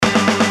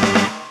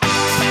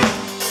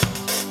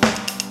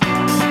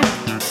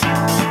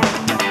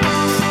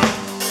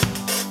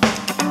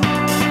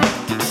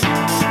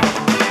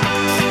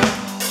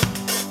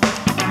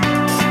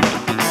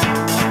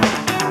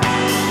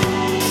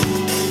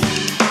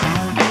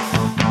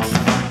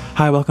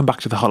Hi, welcome back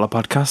to the Holla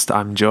podcast.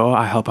 I'm Joe.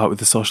 I help out with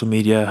the social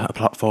media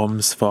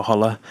platforms for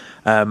Holla.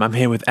 I'm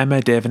here with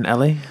Emma, Dave and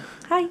Ellie.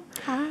 Hi.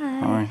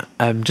 Hi.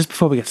 Just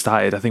before we get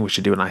started, I think we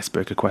should do an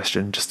icebreaker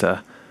question just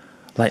to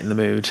lighten the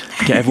mood,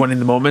 get everyone in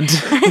the moment.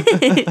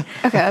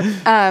 Okay.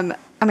 I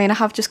mean, I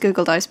have just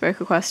Googled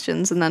icebreaker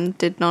questions and then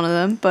did none of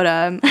them, but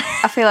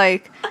I feel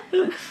like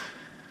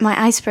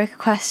my icebreaker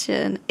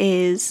question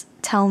is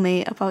tell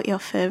me about your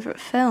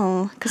favourite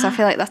film, because I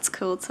feel like that's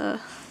cool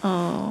to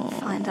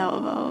find out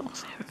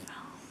about.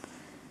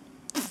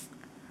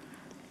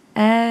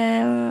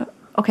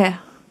 Okay,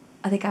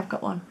 I think I've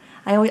got one.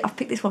 I've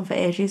picked this one for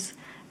ages.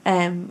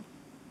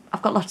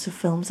 I've got lots of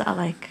films that I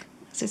like,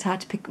 so it's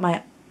hard to pick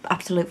my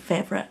absolute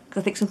favourite.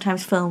 Because I think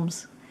sometimes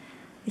films,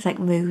 it's like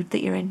mood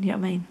that you're in. You know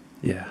what I mean?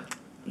 Yeah.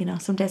 You know,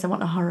 some days I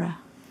want a horror.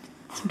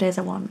 Some days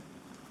I want,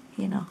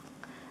 a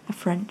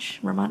French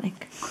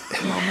romantic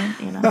moment.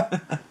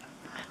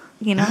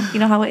 You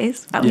know how it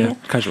is out here.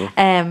 Casual.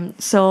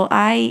 So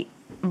I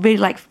really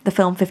like the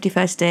film 50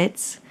 First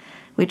Dates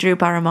with Drew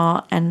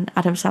Barrymore and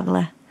Adam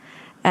Sandler,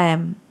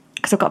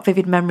 because I've got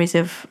vivid memories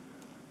of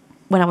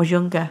when I was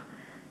younger,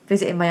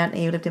 visiting my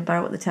auntie who lived in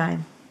Barrow at the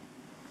time,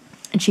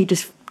 and she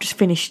just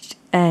finished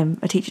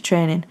a teacher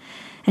training,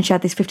 and she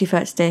had this 50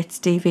 First Dates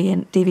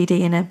DVD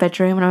in her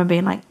bedroom, and I remember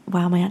being like,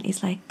 wow, my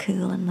auntie's like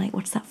cool, and like,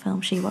 what's that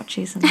film she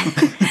watches? And like,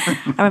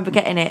 I remember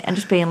getting it and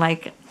just being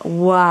like,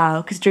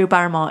 wow, because Drew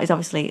Barrymore is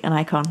obviously an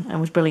icon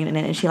and was brilliant in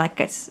it, and she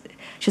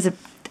has a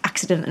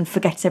accident and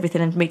forgets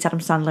everything and meets Adam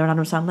Sandler, and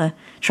Adam Sandler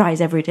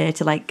tries every day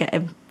to like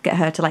get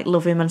her to like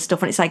love him and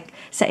stuff, and it's like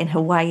set in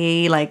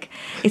Hawaii. Like,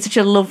 it's such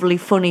a lovely,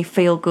 funny,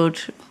 feel good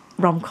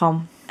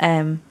rom-com,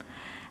 and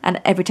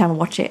every time I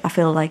watch it I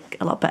feel like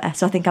a lot better,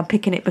 so I think I'm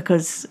picking it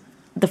because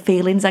the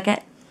feelings I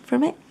get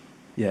from it.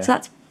 Yeah. So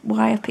that's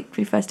why I picked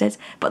 50 First Dates,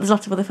 but there's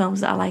lots of other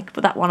films that I like,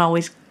 but that one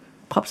always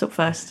pops up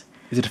first.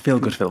 Is it a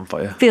feel-good film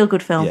for you? Feel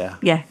good film.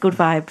 Yeah, good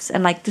vibes,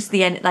 and like just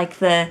the end, like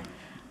the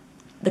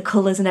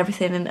colours and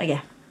everything, and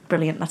yeah,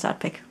 brilliant. That's what I'd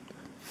pick.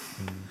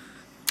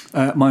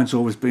 Mine's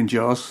always been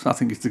Jaws. I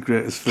think it's the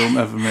greatest film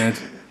ever made.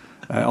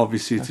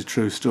 Obviously, it's a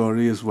true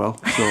story as well,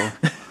 so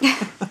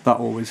that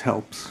always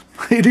helps.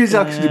 It is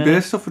actually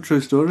based off a true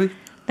story.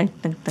 In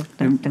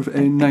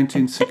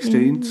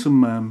 1916,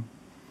 some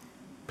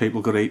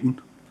people got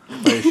eaten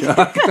by a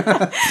shark,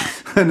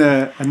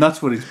 and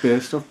that's what it's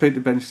based off. Peter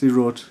Benchley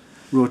wrote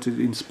it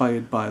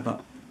inspired by that.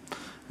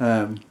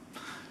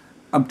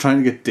 I'm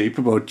trying to get deep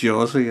about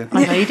Jaws here.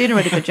 I know, you're doing a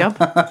really good job.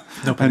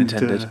 No pun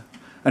intended.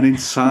 And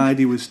inside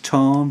he was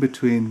torn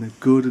between the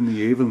good and the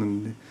evil,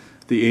 and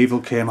the evil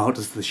came out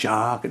as the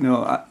shark.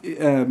 No, I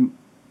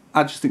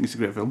just think it's a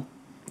great film.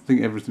 I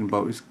think everything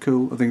about it is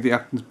cool. I think the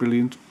acting's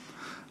brilliant.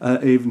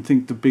 I even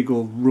think the big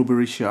old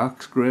rubbery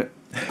shark's great.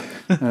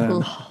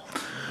 And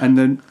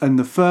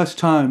the first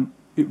time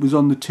it was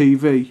on the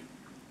TV,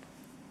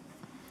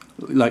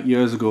 like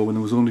years ago when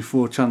there was only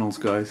 4 channels,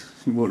 guys,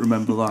 you won't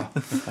remember that,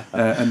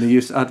 and they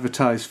used to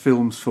advertise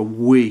films for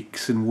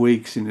weeks and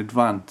weeks in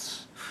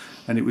advance,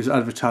 and it was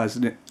advertised,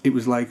 and it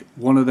was like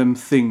one of them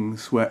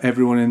things where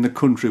everyone in the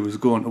country was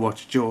going to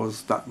watch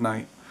Jaws that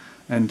night.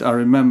 And I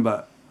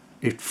remember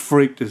it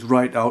freaked us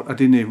right out. I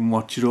didn't even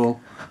watch it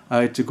all.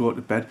 I had to go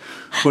to bed.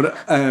 But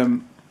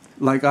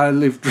like, I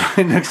lived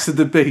right next to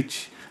the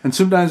beach, and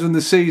sometimes when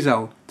the sea's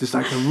out, there's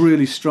like a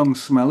really strong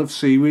smell of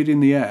seaweed in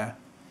the air.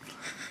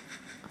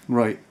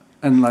 Right,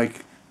 and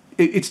like,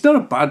 it's not a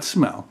bad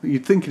smell.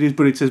 You'd think it is,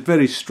 but it's a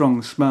very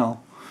strong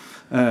smell.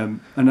 And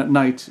at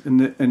night,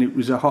 and it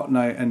was a hot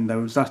night, and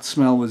that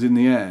smell was in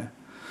the air.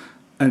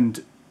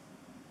 And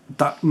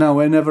that now,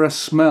 whenever I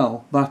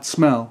smell that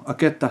smell, I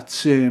get that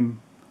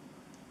same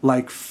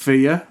like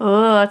fear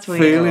That's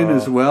weird. feeling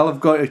as well.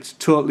 It's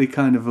totally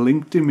kind of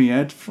linked in my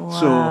head. Wow.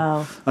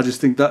 So I just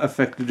think that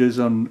affected us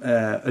on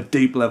a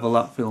deep level,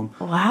 that film.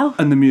 Wow.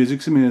 And the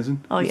music's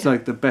amazing. It's yeah.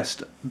 like the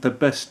best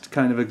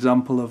kind of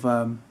example of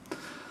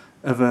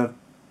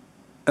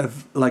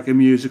like a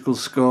musical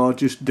score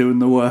just doing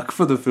the work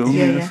for the film.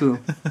 Yeah. So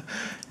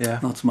Yeah.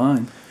 that's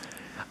mine.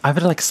 I've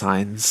had like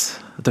Signs.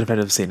 I don't know if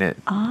anyone's seen it.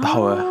 The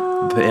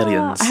horror, the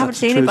aliens. I haven't That's a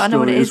seen true it, but I know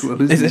what it story is. as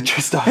well, Is isn't it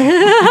true story?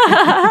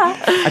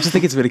 I just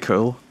think it's really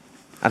cool.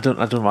 I don't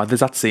know why. There's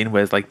that scene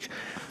where like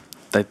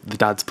the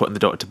dad's putting the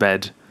daughter to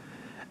bed,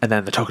 and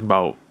then they're talking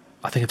about.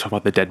 I think they're talking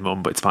about the dead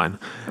mum, but it's fine.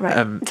 Right.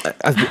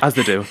 As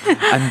they do,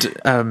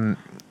 and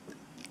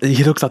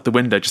he looks out the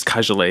window just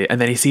casually, and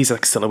then he sees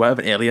like a silhouette of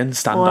an alien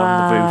stand on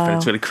the roof, and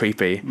it's really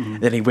creepy.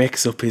 Then he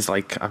wakes up. He's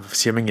like, I'm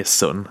assuming his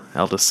son,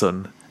 eldest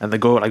son, and they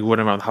go like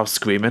running around the house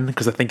screaming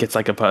because I think it's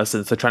like a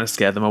person. So they're trying to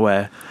scare them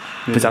away,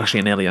 but it's actually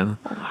an alien.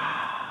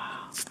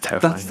 It's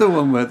terrifying. That's the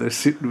one where they're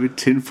sitting with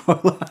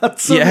tinfoil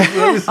hats. Yeah.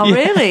 Oh,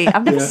 really?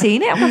 I've never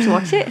seen it. I'm going to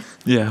watch it.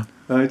 Yeah.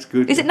 Oh, it's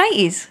good. Is it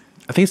 90s?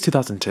 I think it's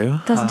 2002.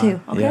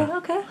 2002. Okay, yeah.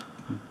 okay.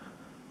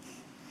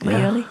 Pretty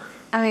Yeah. early.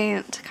 I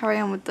mean, to carry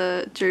on with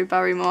the Drew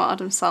Barrymore,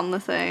 Adam Sandler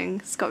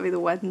thing, it's got to be The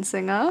Wedding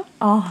Singer.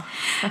 Oh.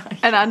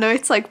 And I know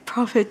it's like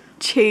proper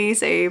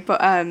cheesy,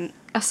 but I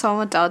saw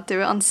my dad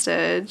do it on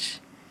stage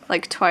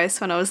like twice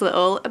when I was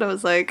little, and I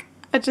was like,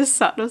 I just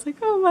sat and I was like,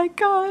 oh my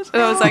god,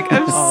 and I was like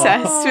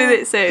obsessed with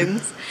it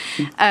since.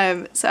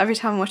 So every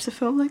time I watch the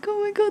film, I'm like,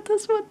 oh my god,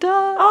 that's my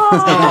dad.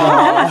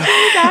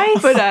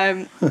 Nice. But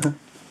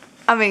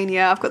I mean,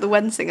 yeah, I've got The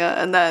Wedding Singer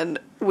and then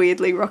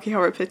weirdly Rocky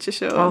Horror Picture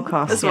Show of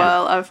course, as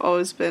well. I've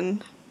always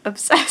been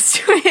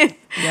obsessed with.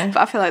 Yeah. But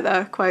I feel like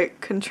they're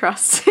quite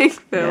contrasting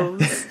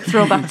films.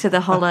 Throwback to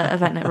the Holler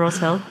event at Rose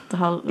Hill. The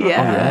whole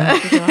Yeah.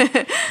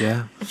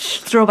 Yeah.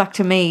 Throwback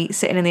to me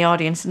sitting in the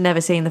audience,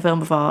 never seen the film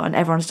before, and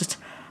everyone's just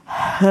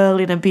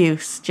hurling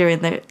abuse during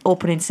the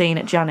opening scene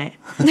at Janet.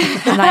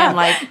 And I am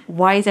like,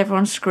 why is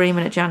everyone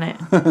screaming at Janet?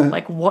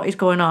 Like, what is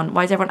going on?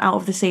 Why is everyone out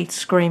of the seats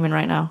screaming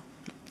right now?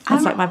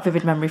 That's like my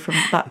vivid memory from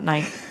that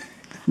night.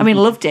 I mean,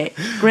 loved it.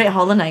 Great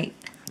Holler night.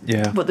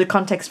 Yeah. But the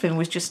context thing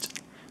was just,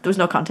 there was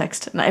no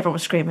context. And everyone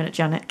was screaming at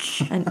Janet.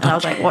 And I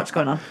was like, what's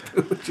going on?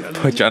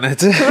 Poor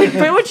Janet.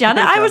 Poor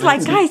Janet. I was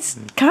like, guys,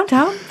 calm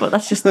down. But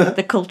that's just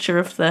the culture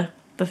of the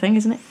thing,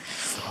 isn't it?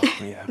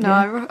 Yeah.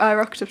 No, I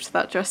rocked up to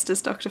that dressed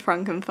as Dr.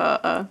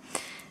 Frankenfurter,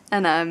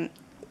 and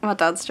my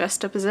dad's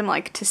dressed up as him,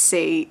 like, to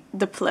see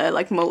the play,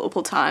 like,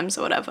 multiple times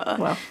or whatever.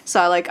 Wow.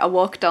 So I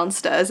walked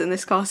downstairs in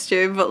this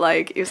costume, but,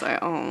 like, he was like,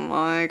 oh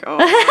my god,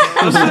 why?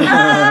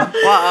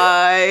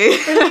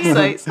 I was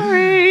like,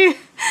 sorry.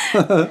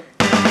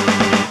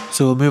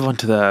 So we'll move on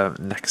to the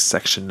next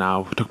section now.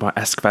 We're talking about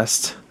Esk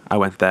Fest. I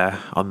went there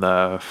on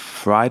the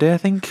Friday, I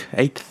think,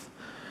 8th.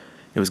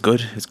 It was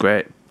good. It was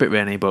great. Bit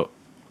rainy, but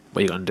what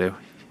are you going to do?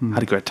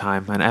 Had a great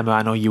time. And Emma,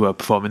 I know you were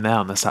performing there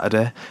on the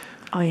Saturday.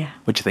 Oh, yeah.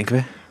 What'd you think of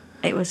it?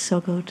 It was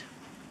so good.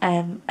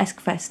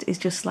 Esk Fest is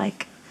just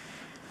like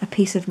a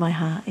piece of my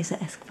heart is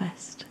at Esk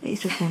Fest.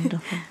 It's just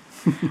wonderful.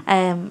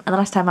 And the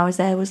last time I was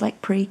there was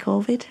like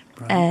pre-COVID.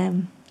 Right.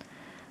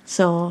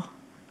 So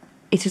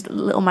it's just a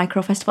little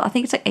micro festival. I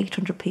think it's like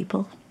 800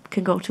 people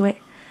can go to it.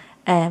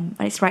 And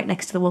it's right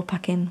next to the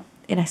Woolpack in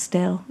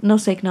Eskdale. No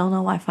signal, no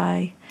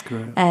Wi-Fi.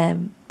 Great.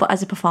 But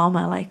as a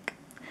performer, like,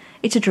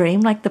 it's a dream.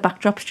 Like, the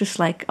backdrop's just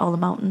like all the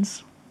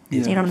mountains.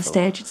 Yeah. You're on the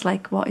stage, it's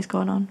like, what is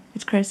going on?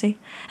 It's crazy.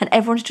 And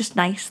everyone's just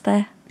nice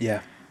there.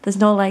 Yeah. There's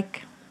no,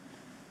 like,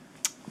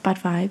 bad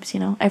vibes, you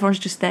know? Everyone's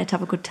just there to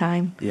have a good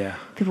time. Yeah.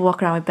 People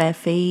walk around with bare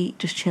feet,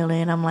 just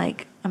chilling. I'm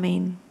like, I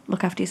mean,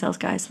 look after yourselves,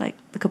 guys. Like,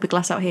 there could be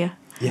glass out here.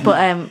 Yeah.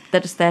 But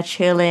they're just there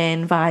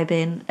chilling,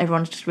 vibing.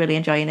 Everyone's just really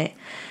enjoying it.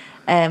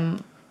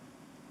 And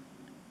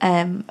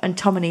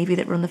Tom and Evie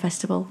that run the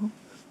festival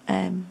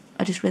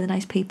are just really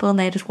nice people, and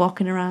they're just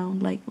walking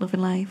around, like,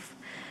 loving life.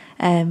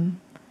 And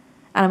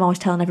I'm always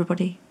telling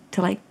everybody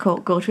to, like, go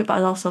to it,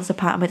 but also there's a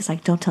part of me that's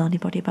like, don't tell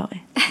anybody about it.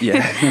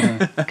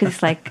 Yeah. Because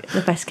it's like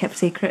the best kept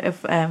secret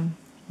of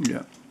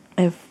you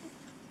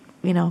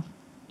know.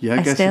 Yeah, I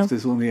guess Eskdale. if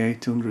there's only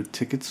 800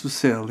 tickets for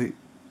sale,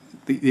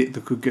 they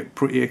could get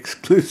pretty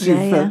exclusive.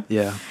 Yeah.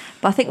 Yeah.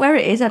 But I think where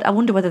it is, I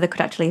wonder whether they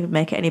could actually even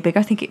make it any bigger.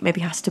 I think it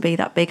maybe has to be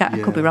that big. I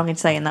could be Yeah. wrong in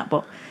saying that,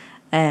 but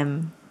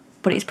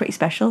it's pretty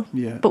special.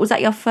 Yeah. But was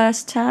that your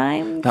first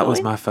time? That was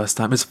going? my first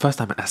time. It was the first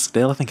time at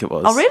Eskdale, I think it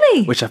was. Oh,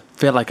 really? Which I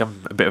feel like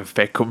I'm a bit of a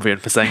fake Cumbrian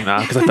for saying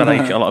that, because I feel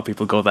like a lot of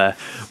people go there.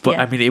 But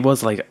Yeah. I mean, it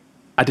was like,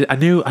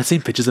 I'd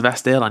seen pictures of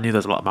Eskdale. I knew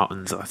there's a lot of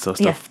mountains and that sort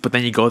of stuff. Yeah. But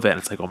then you go there and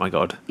it's like, oh my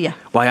god. Yeah.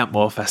 Why aren't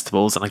more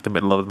festivals in like the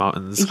middle of the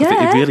mountains? 'Cause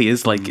Yeah. It really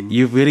is like,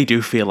 you really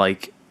do feel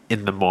like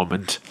in the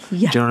moment.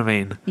 Yeah. Do you know what I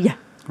mean? Yeah.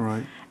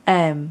 Right.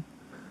 And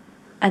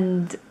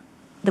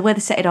the way they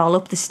set it all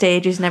up, the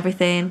stages and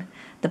everything,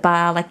 the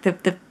bar, like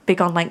the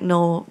big on like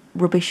no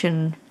rubbish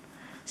and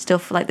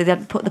stuff. Like they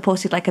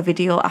posted like a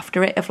video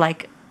after it of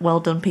like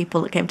well done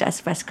people that came to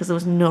Esk Fest because there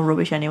was no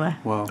rubbish anywhere.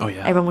 Wow. Oh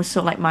yeah. Everyone was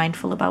so like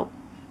mindful about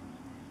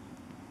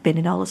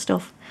binning all the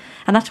stuff,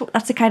 and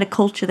that's the kind of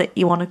culture that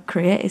you want to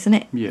create, isn't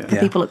it? Yeah. For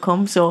Yeah. people that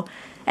come. So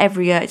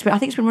every year, I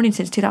think it's been running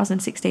since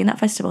 2016. That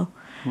festival.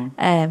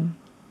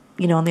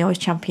 You know, and they always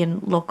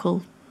champion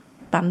local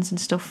bands and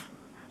stuff.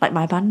 Like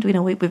my band, you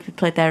know, we've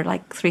played there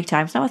like 3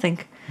 times now, I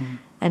think,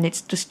 and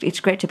it's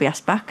great to be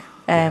asked back.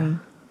 And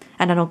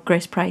I know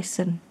Grace Price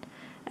and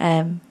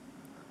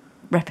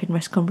repping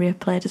West Cumbria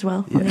played as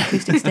well on the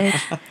acoustic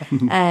stage.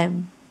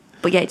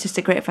 But yeah, it's just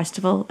a great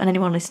festival. And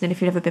anyone listening, if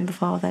you've never been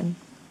before, then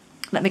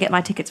let me get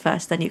my tickets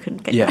first, then you can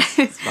get yours.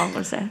 That's all I'm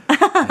gonna say.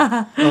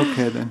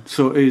 Okay then.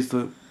 So here's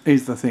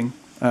the thing.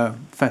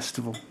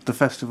 The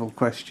festival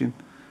question.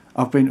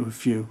 I've been to a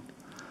few.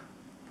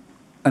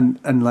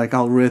 And like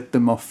I'll rate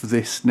them off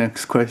this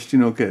next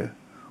question, okay?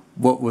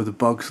 What were the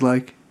bogs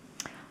like?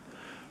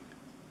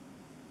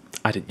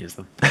 I didn't use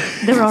them.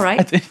 They were all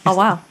right. Oh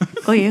wow,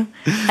 go you.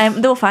 They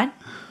were fine.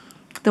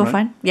 They were Right.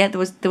 fine. Yeah,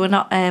 they were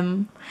not. I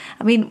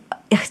mean,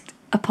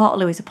 a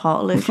Portaloo is a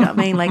Portaloo. Do you know what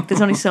I mean? Like,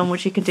 there's only so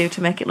much you can do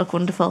to make it look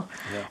wonderful.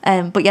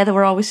 But yeah, they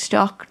were always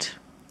stocked.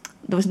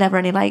 There was never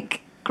any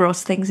like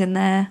gross things in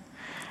there.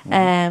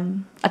 I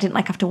didn't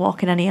like have to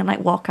walk in any and like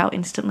walk out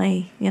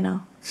instantly. You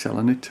know.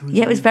 Selling it to us.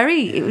 Yeah, it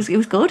was it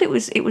was good. It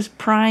was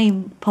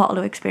prime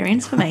Portaloo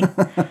experience for me.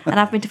 And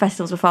I've been to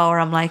festivals before where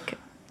I'm like,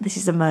 this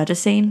is a murder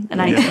scene,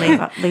 and I need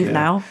to leave Yeah.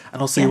 now.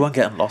 And also, you won't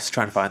get lost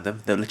trying to find them.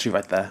 They're literally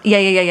right there. Yeah.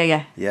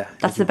 Yeah.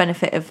 That's the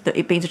benefit of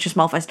it being such a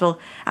small festival.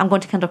 I'm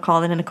going to Kendal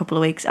Calling in a couple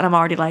of weeks, and I'm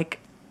already like,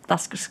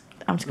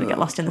 I'm just going to get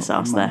lost in the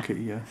sauce there. Monkey,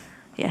 yeah.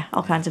 Yeah,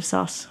 all kinds of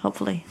sauce,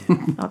 hopefully.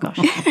 Oh, gosh.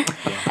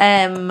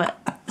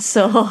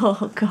 So,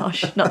 oh,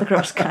 gosh, not the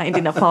gross kind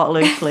in a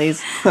Portaloo,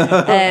 please.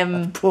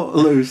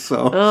 Portaloo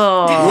sauce.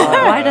 Oh,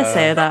 why did I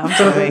say that? I'm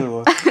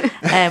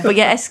sorry. But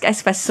yeah, Esk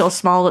Fest is so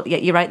small that, yeah,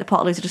 you're right, the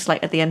Portaloos are just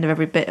like at the end of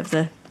every bit of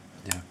the,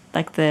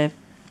 like the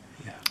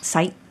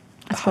site,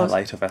 I The suppose.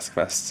 highlight of Esk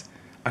Fest.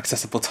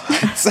 Accessible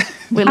toilets.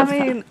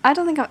 I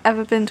don't think I've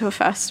ever been to a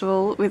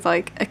festival with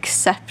like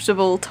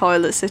acceptable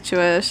toilet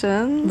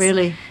situations.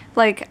 Really?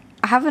 Like,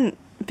 I haven't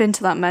been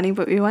to that many,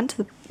 but we went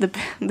to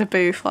the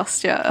booth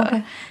last year.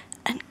 Okay.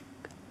 And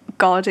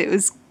God, it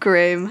was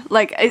grim.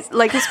 Like, it's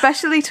like,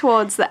 especially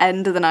towards the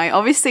end of the night.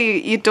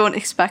 Obviously, you don't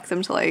expect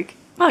them to like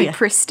be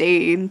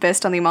pristine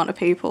based on the amount of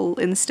people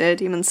in the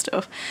stadium and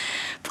stuff.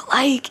 But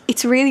like,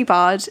 it's really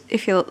bad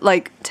if you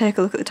like take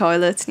a look at the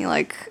toilets and you're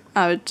like,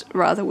 I would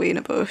rather wee in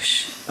a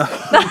bush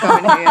than go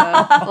in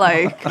here.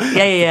 Like,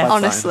 Yeah.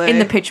 honestly, In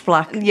the pitch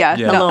black. Yeah.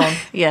 Alone.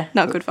 Yeah.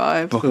 Not good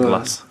vibe. Bucket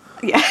glass.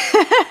 Yeah.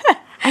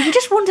 And you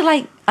just wonder,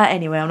 like,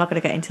 anyway, I'm not going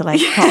to get into,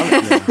 like,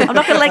 Portaloo. I'm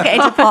not going to, like, get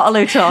into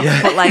Portaloo talk,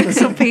 but, like,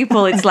 some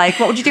people, it's like,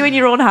 what would you do in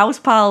your own house,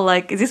 pal?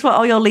 Like, is this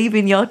what, you're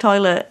leaving your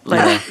toilet?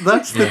 Like,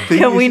 That's the thing.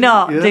 can we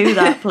not do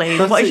that,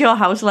 please? What is your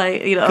house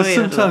like? You know what I Because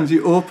mean? sometimes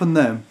you open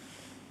them,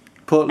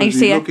 Portaloo, And you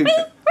see look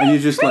at, and you're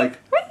just like,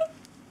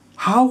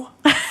 how?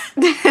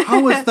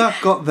 How has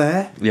that got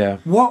there? Yeah.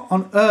 What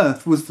on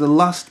earth was the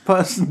last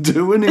person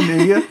doing in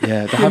here?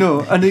 Yeah, they You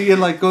know, and you're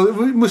like, oh,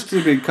 it must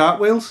have been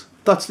cartwheels.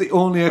 That's the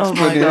only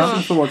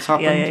explanation for what's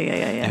happened.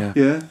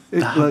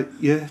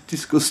 Yeah.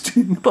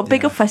 Disgusting. But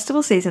big up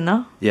festival season,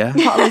 though. Yeah.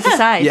 Portaloo's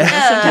aside.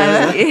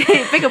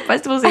 Sometimes big up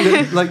festival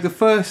season. Like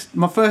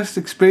my first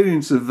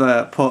experience of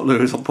Portaloo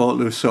is on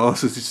Portaloo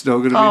sauce, as it's not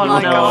going to be. Oh,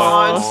 my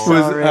God.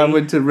 Was I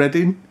went to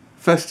Reading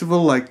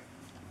Festival, like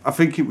I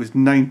think it was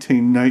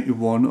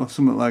 1991 or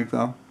something like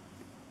that.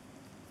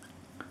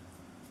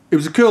 It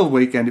was a cool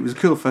weekend. It was a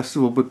cool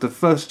festival, but the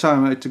first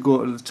time I had to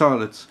go to the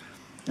toilets,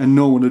 and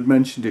no one had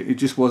mentioned it. It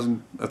just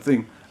wasn't a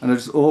thing, and I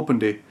just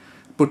opened it.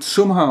 But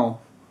somehow,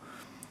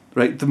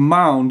 right, the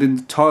mound in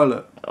the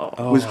toilet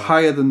was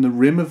higher than the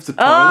rim of the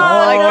toilet.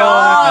 Oh my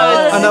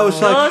God. And I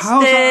was like,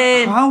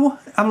 Disgusting.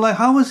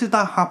 how has it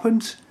that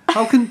happened?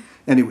 How can...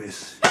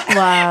 Anyways.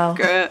 Wow.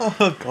 Great.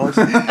 Oh, God.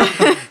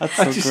 That's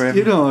so grim.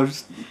 You know, I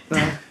was,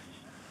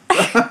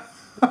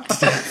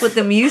 With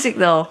the music,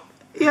 though.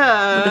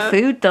 Yeah. With the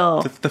food,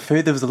 though. The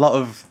food, there was a lot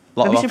of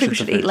Maybe options people of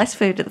should food. eat less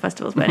food at the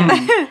festivals, but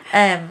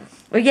anyway.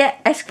 Well, yeah,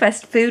 Esk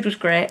Fest food was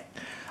great,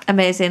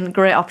 amazing,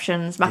 great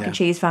options. Mac and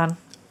cheese fan.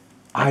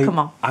 Come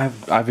on.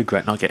 I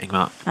regret not getting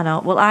that. I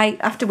know. Well,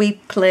 after we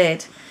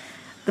played,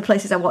 the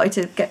places I wanted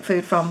to get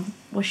food from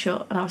were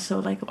shut, and I was so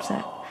like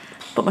upset.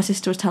 But my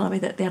sister was telling me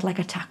that they had like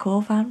a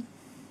taco van,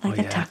 like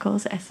the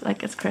tacos.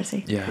 It's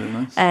crazy. Yeah. very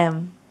nice.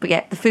 But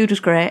yeah, the food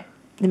was great,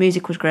 the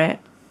music was great,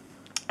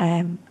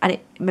 and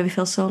it made me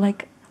feel so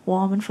like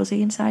warm and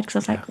fuzzy inside because I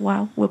was like,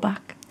 wow, we're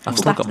back. I've We're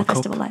still back got to the my cup.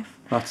 festival life.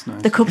 That's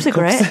nice. The cups are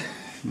great.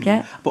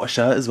 Yeah. I bought a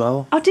shirt as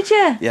well. Oh, did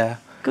you? Yeah.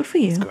 Good for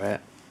you. It's great.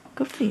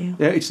 Good for you.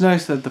 Yeah, it's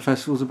nice that the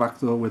festivals are back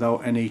though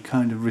without any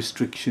kind of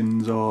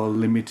restrictions or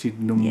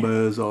limited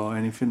numbers or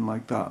anything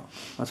like that.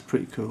 That's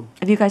pretty cool.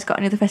 Have you guys got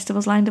any other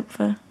festivals lined up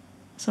for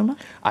summer?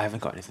 I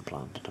haven't got anything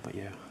planned. What about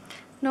you?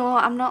 No,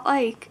 I'm not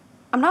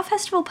a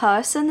festival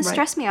person. They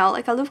stress me out.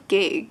 Like, I love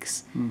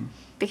gigs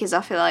because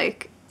I feel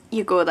like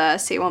you go there,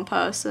 see one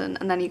person,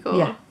 and then you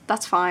go,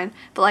 that's fine.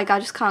 But like,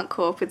 I just can't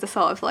cope with the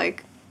thought of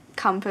like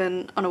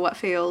camping on a wet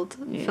field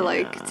for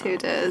like 2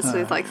 days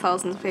with like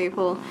thousands of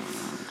people.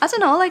 I don't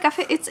know, like I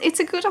think it's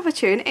a good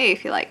opportunity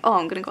if you're like, oh,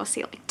 I'm gonna go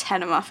see like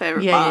 10 of my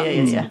favourite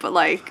bands. Yeah. But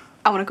like,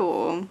 I want to go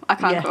home. I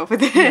can't cope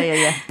with it.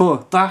 Yeah.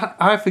 But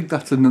I think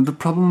that's another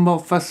problem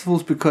about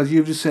festivals because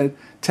you've just said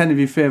 10 of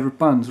your favourite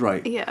bands,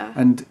 right? Yeah.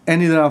 And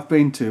any that I've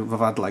been to, I've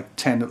had like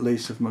 10 at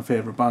least of my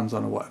favourite bands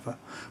on or whatever.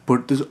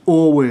 But there's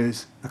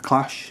always a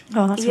clash.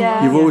 Oh, that's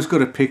Yeah. You've always got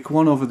to pick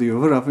one over the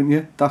other, haven't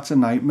you? That's a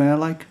nightmare,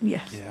 like.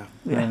 Yeah.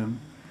 Yeah.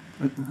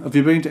 Have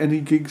you been to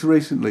any gigs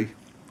recently?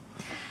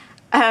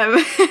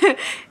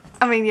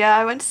 I mean, yeah,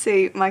 I went to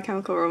see My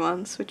Chemical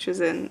Romance, which was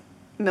in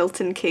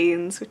Milton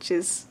Keynes, which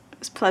is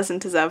as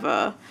pleasant as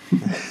ever.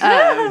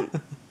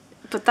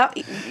 But that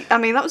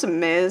was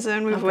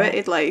amazing. We've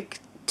waited like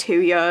 2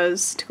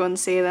 years to go and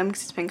see them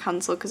because it's been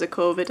cancelled because of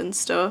COVID and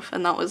stuff,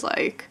 and that was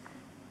like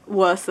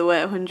worth the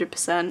wait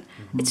 100%.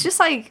 It's just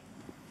like,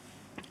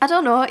 I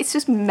don't know, it's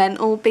just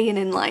mental being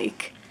in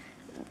like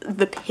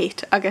the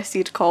pit, I guess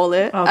you'd call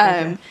it.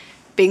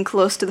 Being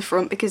close to the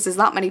front because there's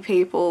that many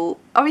people.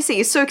 Obviously,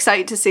 you're so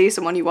excited to see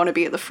someone, you want to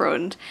be at the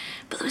front,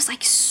 but there was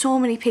like so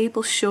many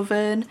people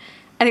shoving,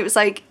 and it was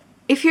like,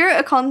 if you're at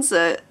a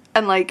concert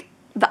and like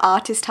the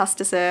artist has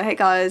to say, hey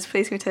guys,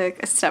 please can we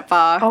take a step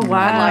back? Oh,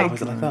 wow. And, like,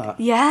 Was it like that?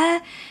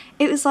 yeah,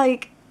 it was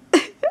like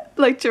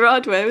like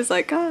Gerard Way was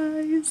like,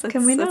 guys,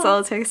 let's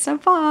all take a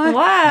step back.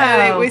 Wow.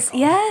 And it was,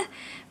 yeah.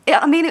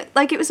 I mean,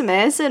 it was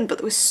amazing, but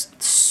there was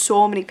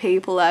so many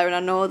people there, and I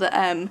know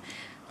that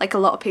like a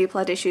lot of people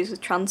had issues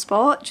with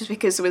transport just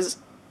because there was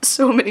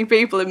so many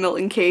people in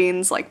Milton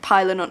Keynes, like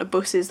piling onto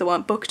buses they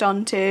weren't booked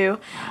onto,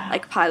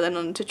 like piling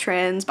onto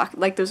trains back.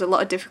 Like there was a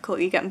lot of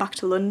difficulty getting back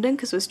to London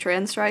because there was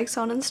train strikes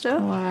on and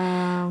stuff.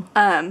 Wow.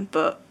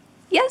 But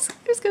yes,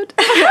 it was good.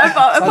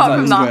 apart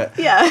from that,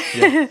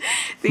 yeah.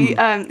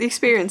 The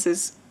experience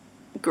is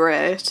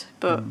great,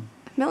 but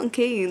Milton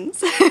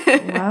Keynes.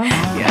 Wow.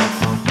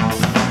 Yeah.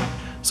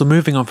 So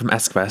moving on from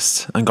Esk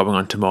Fest and going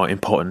on to more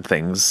important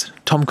things,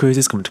 Tom Cruise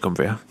is coming to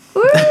Cumbria.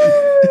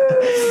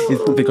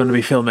 They're going to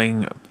be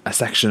filming a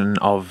section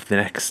of the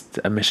next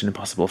Mission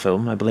Impossible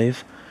film, I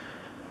believe.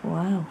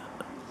 Wow.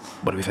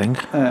 What do we think?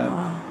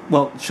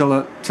 Well, shall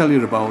I tell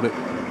you about it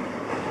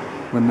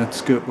when that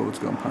skirt board's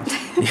gone past?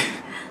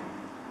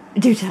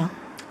 Do tell.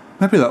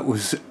 Maybe that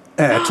was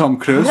Tom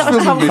Cruise. That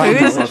was Tom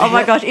Cruise. Oh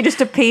my gosh, he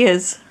just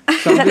appears.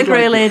 Is that the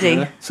grey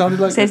lady? Sounded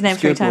like Say his name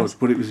 3 times.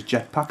 but it was a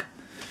jetpack.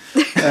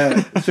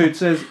 So it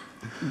says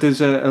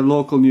there's a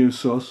local news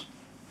source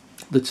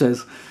that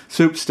says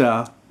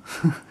superstar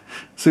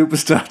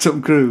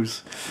Tom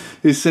Cruise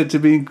is said to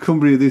be in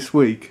Cumbria this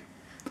week.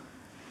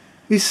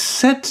 He's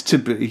said to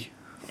be.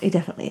 He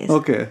definitely is.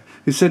 Okay.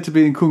 He's said to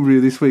be in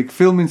Cumbria this week,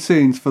 filming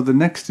scenes for the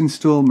next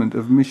instalment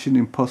of Mission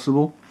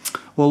Impossible.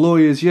 Although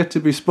he is yet to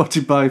be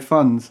spotted by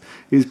fans,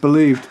 it is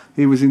believed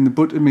he was in the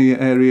Buttermere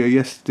area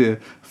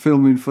yesterday,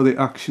 filming for the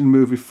action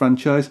movie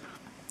franchise.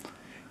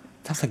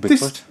 Sounds like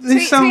Bigfoot.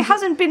 This So he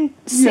hasn't been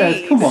seen.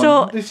 Yeah, come on.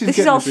 So This this is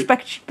is all getting a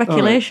bit-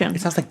 speculation.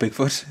 It sounds like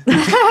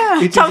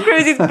Bigfoot. Tom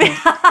Cruise is.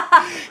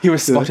 He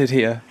was spotted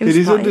here. He was It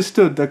is spotted.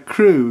 understood that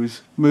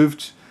Cruise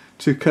moved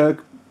to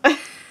Kirk.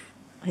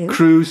 Who?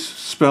 Cruise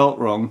spelt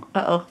wrong.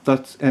 Uh-oh.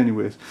 That's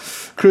anyways.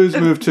 Cruise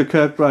moved to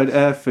Kirkbride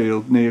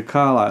Airfield near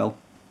Carlisle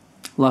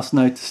last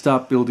night to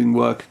start building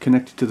work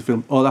connected to the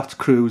film. Oh, that's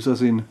Cruise,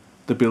 as in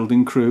the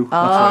building crew. That's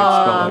why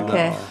it's spelled like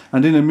that. Okay.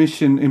 And in a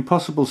Mission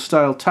Impossible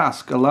style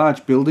task, a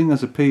large building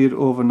has appeared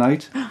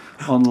overnight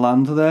on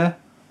land there.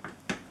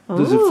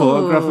 There's a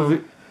photograph of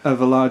it, of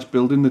a large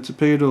building that's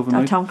appeared Our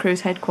overnight. Tom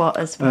Cruise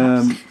headquarters,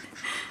 perhaps.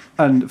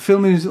 And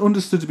filming is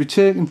understood to be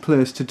taking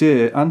place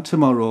today and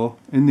tomorrow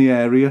in the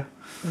area.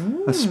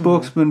 A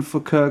spokesman for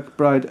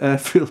Kirkbride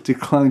Airfield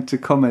declined to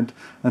comment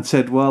and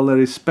said, while there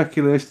is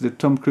speculation that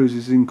Tom Cruise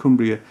is in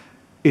Cumbria,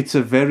 it's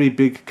a very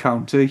big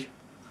county.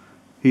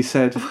 He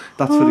said,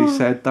 that's what he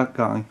said, that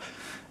guy.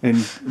 And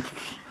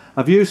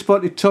have you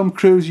spotted Tom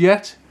Cruise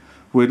yet?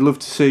 We'd love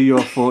to see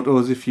your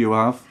photos if you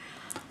have.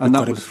 And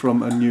that was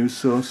from a news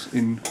source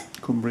in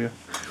Cumbria.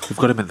 We've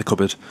got him in the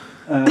cupboard.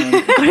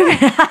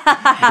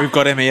 We've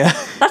got him here.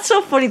 That's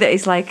so funny that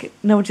he's like,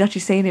 nobody's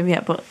actually seen him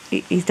yet, but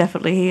he's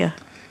definitely here.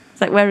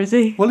 It's like, where is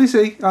he? Well, is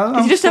he?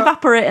 Does he just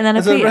evaporate and then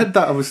As appear? I read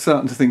that, I was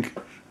starting to think,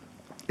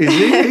 is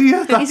he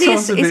here? That Is he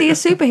sounds is he a bit-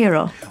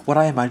 superhero? What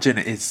I imagine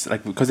is,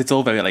 like, because it's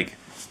all very, like,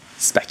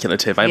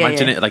 speculative, I Yeah,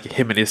 imagine yeah. it like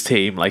him and his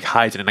team, like,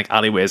 hiding in, like,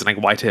 alleyways and,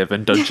 like,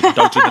 Whitehaven, dodging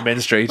the main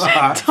street.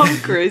 Tom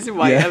Cruise in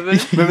Whitehaven.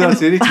 Maybe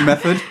that's it. It's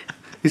method.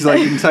 His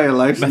like entire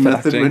life's Method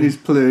method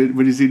acting.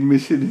 when he's in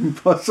Mission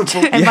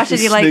Impossible. Imagine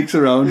he you, like- sneaks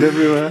around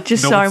everywhere.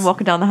 Just No saw one's- him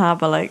walking down the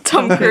harbour like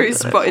Tom Cruise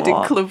spotted in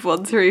What? Club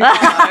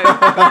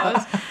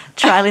 135.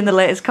 trialing the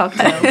latest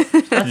cocktail.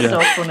 That's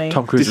so funny.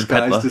 Tom Cruise and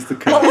Disguised Peddler. as the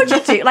What cat. would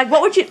you do? Like,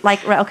 what would you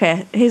like? Right,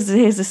 okay. Here's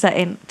the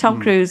setting. Tom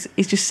Cruise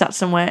is just sat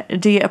somewhere.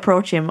 Do you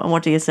approach him and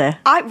what do you say?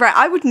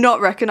 I would not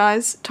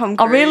recognise Tom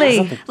Cruise. Oh,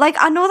 really? Like,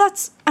 I know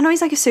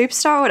he's like a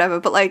superstar or whatever,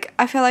 but like,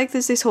 I feel like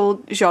there's this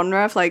whole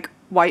genre of like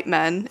white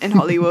men in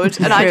Hollywood,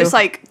 and I True. just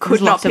like could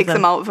There's not lots of pick them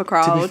them. out of a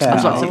crowd.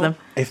 There's lots of them.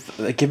 If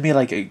give me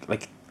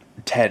like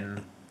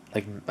 10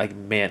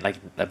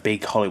 a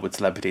big Hollywood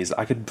celebrities,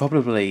 I could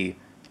probably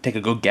take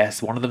a good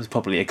guess. One of them's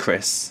probably a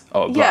Chris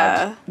or a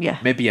Brad. Yeah.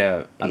 Maybe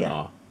a I don't Yeah.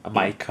 know, a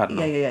Mike. I don't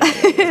know.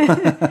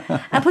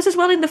 Yeah. And plus, as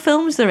well, in the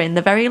films they're in,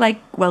 they're very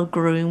like well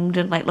groomed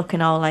and like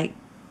looking all like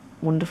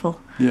wonderful.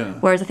 Yeah.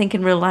 Whereas I think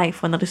in real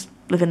life, when they're just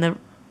living their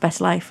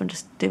best life and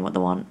just doing what they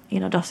want,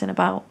 dossing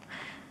about,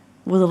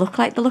 will they look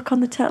like the look on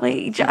the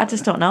telly? I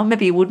just don't know.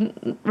 Maybe you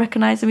wouldn't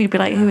recognise them. You'd be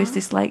like, who is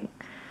this? Like,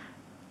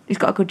 he's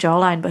got a good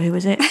jawline, but who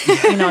is it?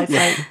 It's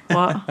like,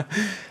 what?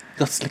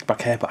 Got slick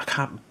back hair, but I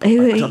can't. Who?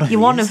 I don't know who You're he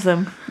one is. of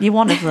them. You're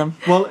one of them.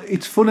 Well,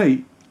 it's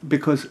funny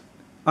because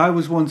I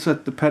was once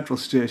at the petrol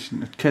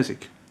station at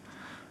Keswick,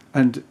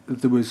 and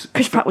there was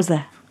Chris Pratt was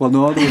there. well,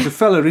 no, there was a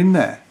fella in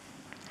there,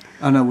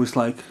 and I was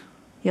like,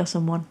 You're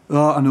someone.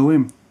 oh, I know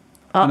him,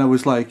 Oh. and I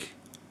was like,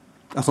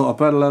 I thought I'd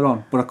better let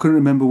on, but I couldn't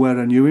remember where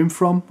I knew him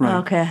from. Right.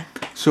 Okay.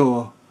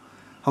 So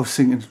I was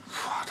thinking,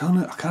 I don't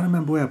know, I can't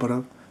remember where,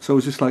 but so I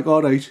was just like,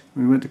 all right.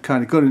 We went to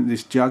kind of got into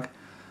this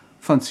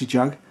fancy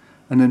Jag,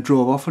 and then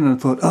drove off, and I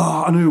thought,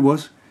 oh, I knew it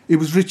was. It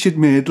was Richard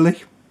Madeley.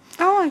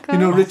 Oh my god! You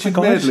know Richard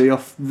God. Madeley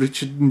off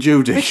Richard and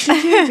Judy. Richard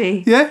and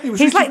Judy. Yeah, it was.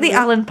 He's Richard like the Madeley.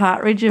 Alan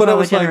Partridge of But I our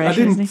was like, I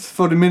generation, didn't isn't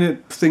for a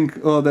minute think,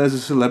 oh, there's a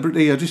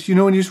celebrity. I just,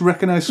 when you just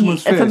recognise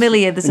someone's A face.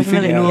 familiar, there's and a you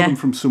think familiar, you know yeah. them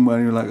from somewhere,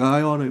 and you're like,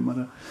 aye, all right,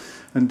 man.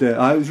 And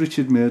I was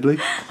Richard Madeley.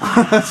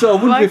 So I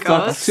wouldn't my if that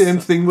God. same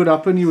thing would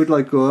happen. You would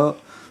like go, oh,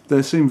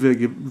 they seem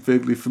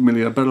vaguely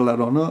familiar. I better let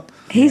on up.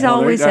 he? He's All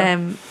right, always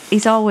yeah.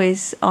 he's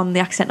always on the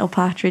Accidental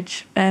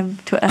Partridge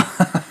Twitter.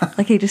 Like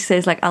Like he just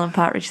says like Alan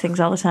Partridge things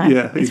all the time.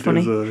 Yeah, it's he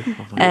funny. does,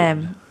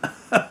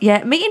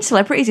 Yeah, meeting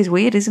celebrities is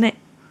weird, isn't it?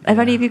 Have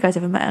any of you guys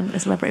ever met a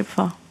celebrity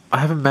before? I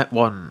haven't met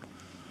one.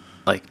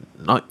 Like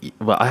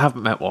I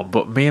haven't met one,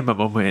 but me and my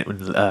mum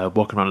were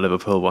walking around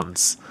Liverpool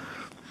once,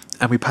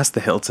 and we passed the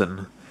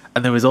Hilton,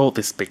 and there was all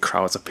this big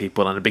crowds of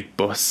people and a big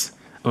bus,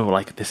 and we were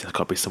like, "This has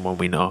got to be someone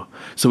we know."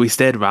 So we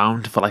stayed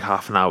around for like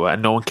half an hour,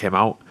 and no one came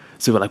out.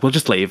 So we were like, "We'll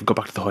just leave and go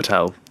back to the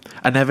hotel."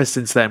 And ever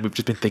since then, we've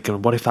just been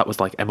thinking, "What if that was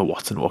like Emma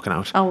Watson walking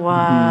out?" Oh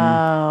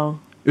wow!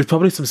 It was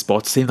probably some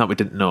sports team that we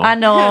didn't know. I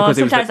know. Because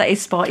it was Sometimes like- that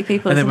is sporty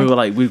people. And then we isn't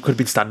were it? like, we could have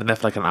been standing there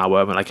for like an hour,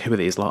 and we're like, "Who are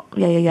these lot?"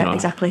 Yeah, You know?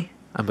 exactly.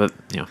 And but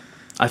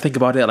I think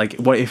about it like,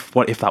 what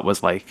if that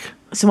was like,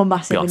 Someone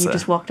massive and you Beyonce.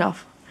 just walked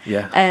off.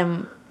 yeah,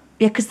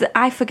 Yeah, because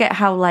I forget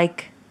how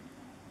like,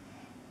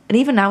 and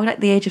even now, like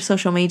the age of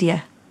social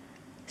media,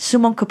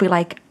 someone could be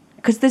like,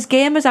 because there's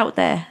gamers out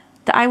there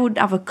that I wouldn't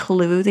have a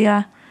clue who they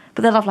are,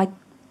 but they'll have like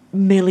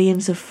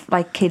millions of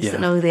like kids Yeah.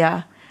 that know who they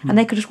are, and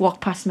they could just walk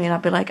past me and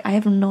I'd be like, I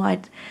have no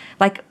idea.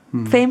 Like,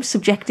 fame's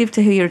subjective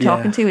to who you're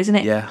talking to, isn't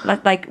it? Yeah.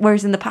 Like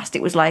whereas in the past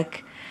it was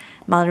like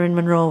Marilyn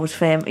Monroe was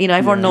famous. You know,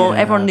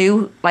 everyone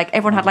knew, like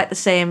everyone had like the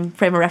same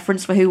frame of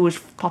reference for who was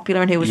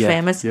popular and who was Yeah.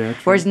 famous. Yeah,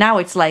 true. Whereas now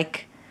it's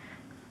like,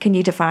 can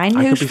you define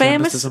I could who's be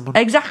famous to famous? someone.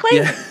 Exactly.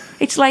 Yeah.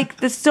 It's like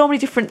there's so many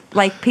different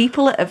like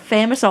people that are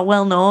famous or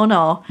well known,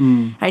 or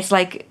and it's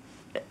like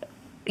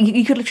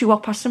you could literally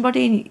walk past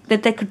somebody and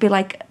that they could be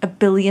like a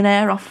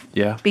billionaire off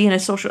Yeah. being a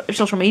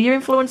social media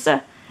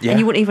influencer, Yeah. and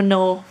you wouldn't even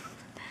know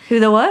who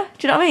they were.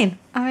 Do you know what I mean?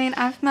 I mean,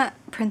 I've met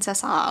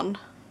Princess Anne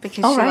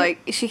because Oh, right.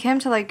 she came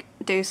to like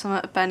do something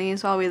at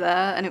Benny's while we were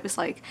there, and it was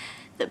like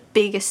the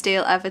biggest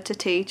deal ever to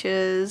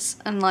teachers,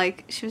 and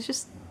like she was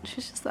just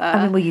there.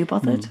 I mean, were you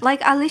bothered?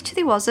 Like, I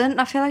literally wasn't.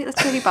 I feel like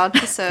that's really bad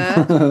to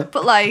say.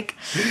 But, like,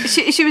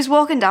 she was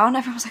walking down,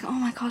 everyone was like, oh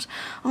my god,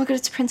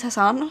 it's Princess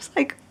Anne. And I was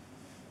like,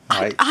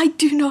 Right. I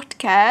do not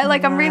care.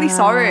 Like, I'm really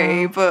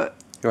sorry, but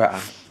You're right,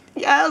 Anne.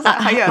 yeah, I was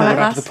like, hiya. Right,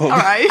 Back to the pub. All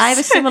right. I have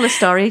a similar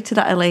story to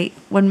that, Ellie.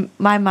 When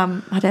my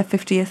mum had her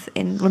 50th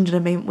in London,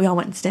 and we all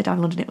went and stayed down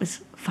in London. It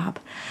was fab.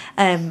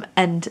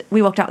 And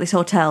we walked out of this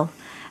hotel,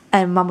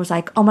 and Mum was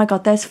like, oh my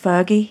god, there's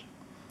Fergie.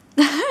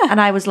 And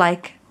I was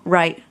like,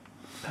 right.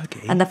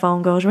 Okay. And the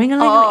phone goes ring a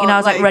ling. Oh, You know, I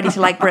was like like- ready to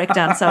like break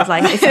dance. I was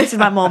like, this is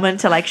my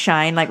moment to like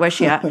shine. Like, where's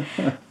she at?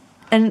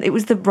 And it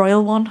was the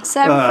royal one.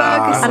 Sarah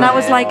Ferguson. And I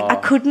was like, I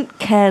couldn't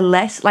care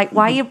less. Like,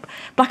 why are you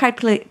Black Eyed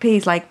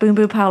Peas, like Boom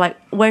Boom Pow, like,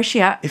 where's she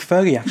at? If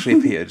Fergie actually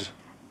appeared,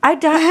 I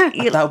died.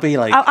 that would be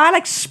like, I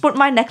like spun,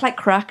 my neck like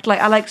cracked. Like,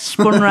 I like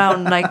spun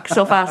round like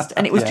so fast.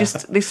 And it was Yeah.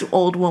 just this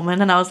old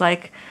woman. And I was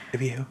like,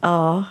 if you.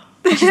 oh.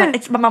 And she's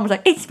like, my mum was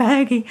like, it's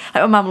Fergie.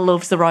 Like, my mum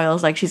loves the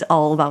royals. Like, she's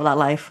all about that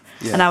life.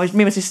 Yeah. And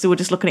me and my sister were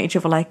just looking at each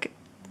other like,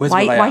 Where's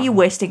why Will.i.am? are you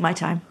wasting my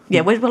time? Yeah,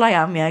 where's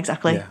Will.i.am? Yeah,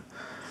 exactly. Yeah.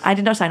 I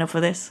did not sign up for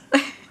this.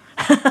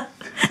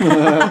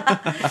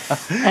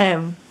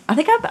 I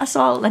think I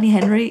saw Lenny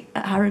Henry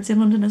at Harrods in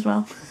London as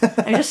well.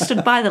 I just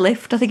stood by the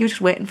lift. I think he was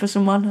just waiting for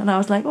someone, and I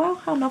was like, "Wow,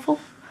 how novel."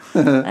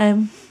 But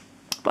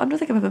I don't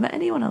think I've ever met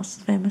anyone else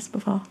famous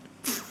before.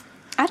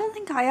 I don't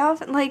think I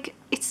have. Like,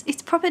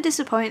 it's proper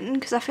disappointing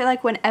because I feel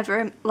like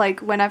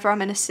whenever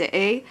I'm in a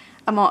city,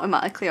 I'm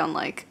automatically on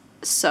like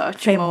search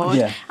Fame mode. mode.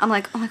 Yeah. I'm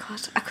like, oh my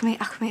god, I could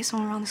meet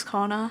someone around this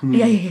corner.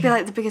 Yeah, Be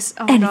like the biggest.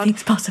 Oh my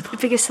Anything's god, possible. the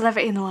biggest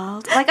celebrity in the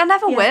world. Like, I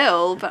never Yeah.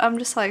 will, but I'm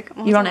just like,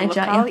 I'm You're on always edge,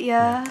 the aren't you?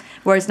 lookout. Yeah.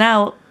 Whereas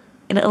now,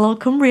 in little old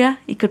Cumbria,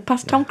 you could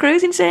pass Tom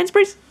Cruise in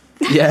Sainsbury's.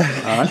 Yeah.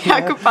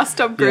 I could pass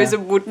Tom Cruise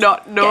and would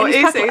not know Get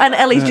his it. pack- and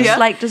Ellie's just Yeah.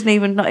 like doesn't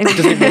even know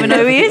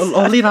who he is.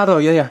 Oh, Leonardo,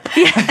 yeah.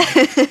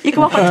 You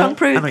come off on Tom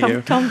Prune. I know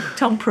you.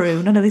 Tom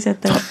Prune. I know they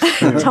said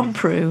that. Tom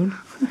Prune.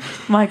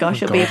 My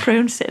gosh, it'll be a God.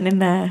 prune sitting in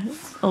there.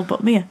 All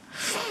but me.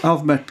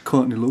 I've met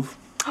Courtney Love.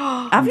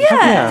 Have you?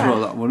 Throw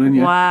that one in,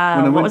 yeah. Wow,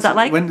 When I what went was that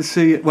like? Went to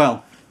see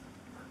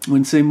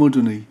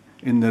Mudhoney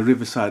in the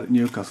Riverside at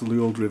Newcastle, the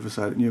old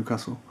Riverside at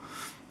Newcastle,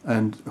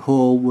 and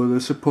Hall were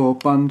the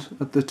support band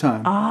at the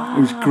time.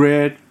 It was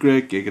great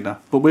gig and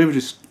that. But we were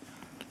just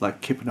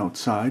like kipping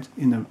outside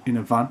in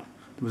a van.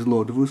 There was a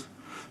load of us,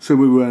 so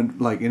we weren't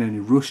like in any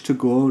rush to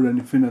go or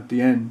anything at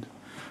the end.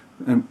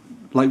 And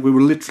like we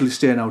were literally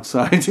staying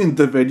outside in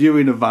the venue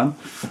in a van,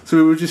 so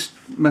we were just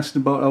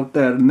messing about out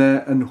there.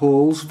 And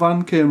Hall's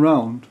van came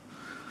round,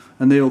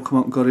 and they all come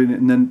out and got in it,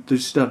 and then they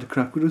just started to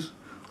crack with us.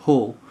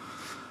 Hall.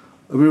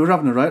 And we were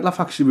having a right laugh.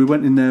 Actually, we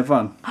went in their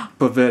van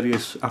for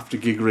various after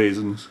gig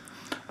reasons,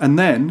 and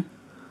then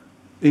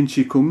in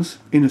she comes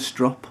in a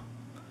strop,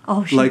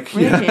 Oh, she's like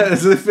raging.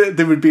 as if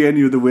there would be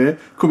any other way,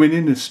 coming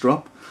in a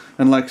strop,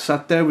 and like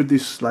sat there with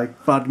this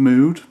like bad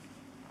mood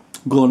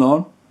going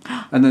on.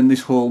 And then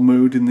this whole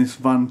mood in this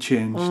van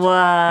changed.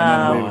 Wow.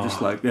 And then we were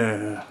just like,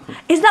 yeah.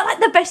 Isn't that like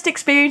the best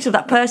experience of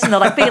that person though?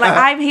 Like being like,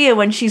 I'm here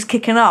when she's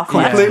kicking off.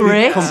 Like, that's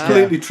great.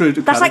 Completely true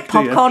to That's like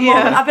character, popcorn yeah.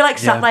 moment. I'd be like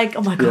sat Yeah. like,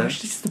 oh my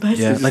gosh, this is the best.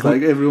 Yeah. It's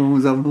like everyone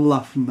was having a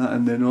laugh and that,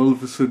 and then all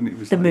of a sudden it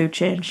was The like, mood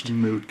changed. The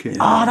mood came.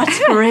 Oh,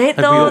 that's great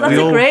we though. all- That's we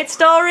a all- great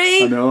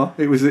story. I know.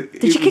 It was.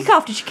 Did she kick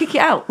off? Did she kick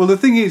it out? Well, the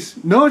thing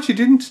is, no, she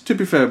didn't. To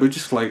be fair, but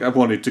just like I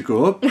wanted to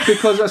go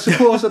because I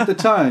suppose at the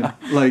time,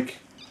 like,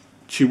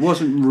 she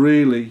wasn't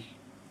really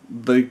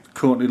the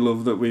Courtney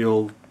Love that we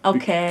all come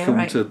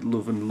right. to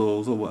love and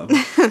loathe or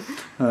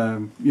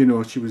whatever. You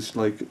know, she was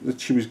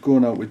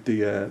going out with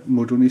the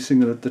Mudhoney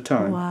singer at the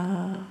time,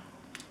 Wow.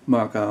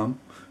 Mark Arm.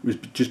 It was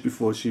just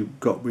before she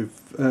got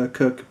with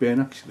Kurt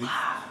Cobain actually,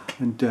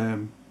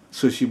 and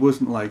so she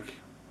wasn't like,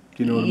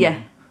 you know, what I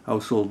mean,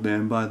 household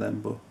name by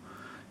then, but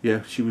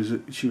yeah, she was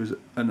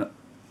an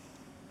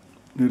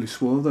nearly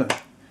swore there.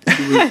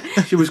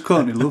 She was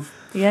Courtney Love.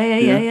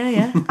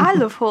 Yeah. I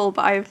love Hull,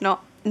 but I have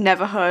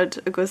never heard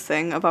a good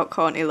thing about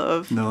Courtney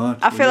Love. No,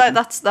 I feel like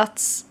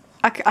that's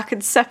I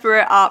can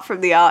separate art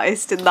from the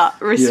artist in that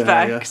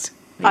respect.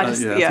 I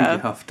think you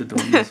have to,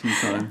 don't you,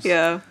 sometimes.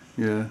 Yeah.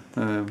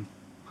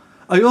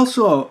 I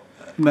also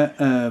met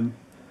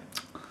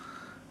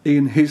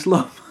Ian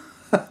Hislop.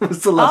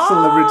 Was the last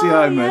celebrity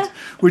I met,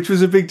 which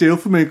was a big deal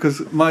for me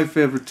because my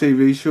favourite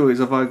TV show is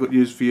Have I Got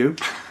News For You,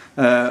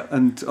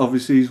 and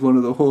obviously he's one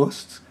of the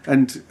hosts.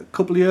 And a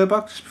couple of years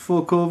back, just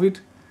before COVID,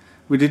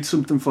 we did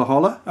something for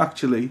Holler.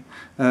 Actually,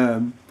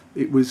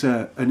 it was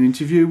an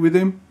interview with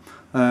him.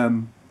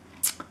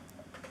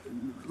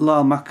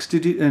 Lyle Max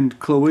did it, and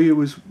Chloe, who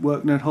was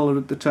working at Holler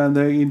at the time,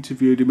 they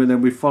interviewed him, and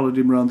then we followed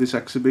him around this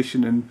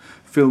exhibition and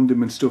filmed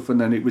him and stuff.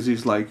 And then it was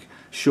his like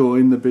show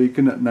in the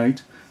Beacon at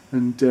night,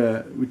 and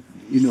we,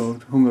 you know,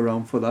 hung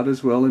around for that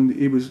as well. And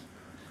he was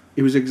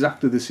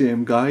exactly the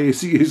same guy as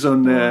he is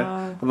on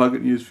Have I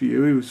Got News For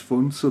You. He was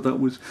fun, so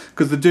that was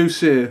because they do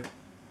say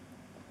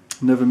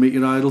never meet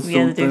your idols.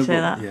 Yeah, don't they do say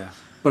but, that. Yeah.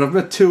 But I've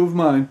met two of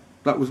mine.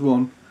 That was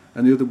one,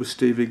 and the other was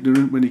Steve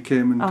Ignorant when he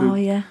came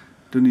and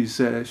done his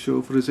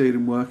show for his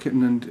Aiden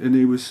Working, and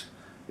he was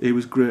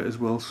great as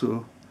well.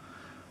 So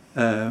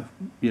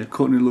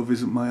Courtney Love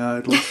isn't my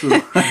idol. So.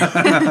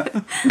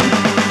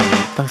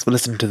 Thanks for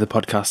listening to the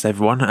podcast,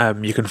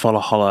 everyone. You can follow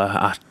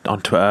Holler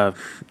on Twitter,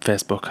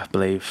 Facebook, I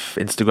believe,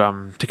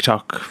 Instagram,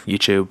 TikTok,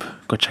 YouTube.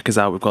 Go check us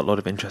out. We've got a lot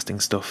of interesting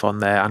stuff on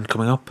there and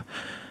coming up.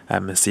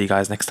 See you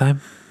guys next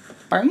time.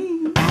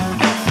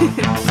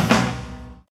 Bye.